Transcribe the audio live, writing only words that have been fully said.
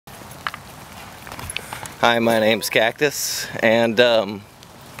Hi, my name's Cactus, and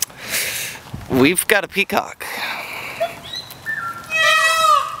we've got a peacock.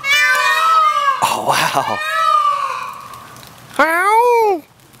 Oh, wow.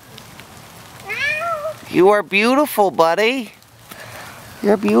 You are beautiful, buddy.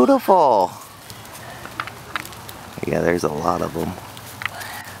 You're beautiful. Yeah, there's a lot of them.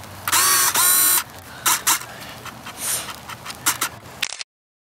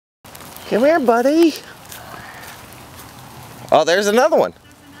 Come here, buddy. Oh, there's another one.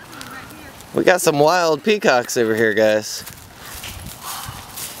 We got some wild peacocks over here, guys.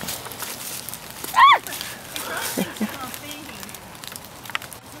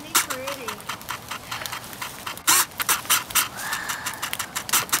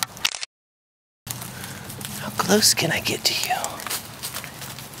 How close can I get to you?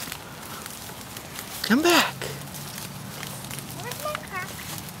 Come back.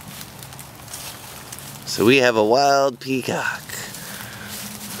 So we have a wild peacock.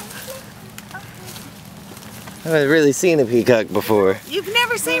 I haven't really seen a peacock before. You've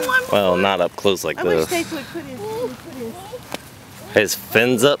never seen one before? Well, not up close like I this. wish they would put His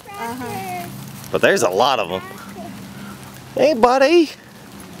fins up. But there's a lot of them. Hey, buddy.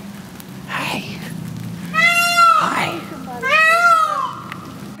 Hey. Hi.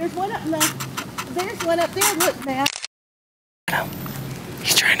 There's one up there. There's one up there. Look now.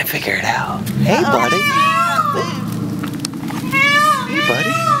 He's trying to figure it out. Hey, buddy. Hey,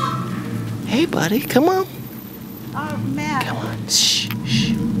 buddy. Hey, buddy. Come on. Oh, Matt. Come on. Shh.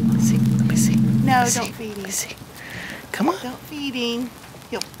 Shh. Let me see. Let me see. No, don't feed him. Let me see. Come on. Don't feed him.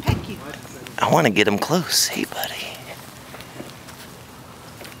 He'll peck you. I want to get him close. Hey, buddy.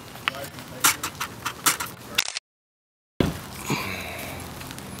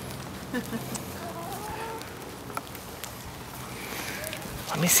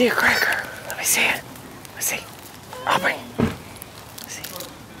 Let me see a cracker. Let me see it. Let me see. Aubrey. Let me see.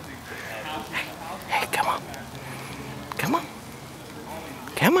 Hey, come on. Come on.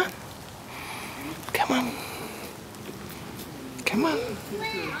 Come on. Come on. Come on.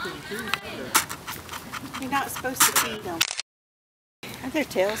 You're not supposed to feed them. Aren't their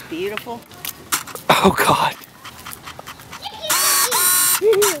tails beautiful? Oh, God.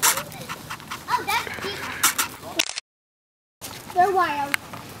 Oh, that's peacock. They're wild.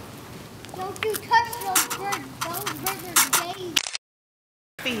 Don't you touch those birds. Those birds are dangerous.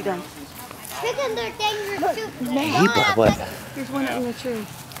 Feed them. Chickens are dangerous too. Hey, bud, what? There's one up in the tree.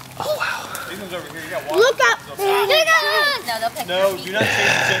 Oh, wow. Chickens over here. You got Look up. No, do not chase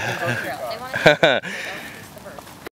the chickens or peacocks.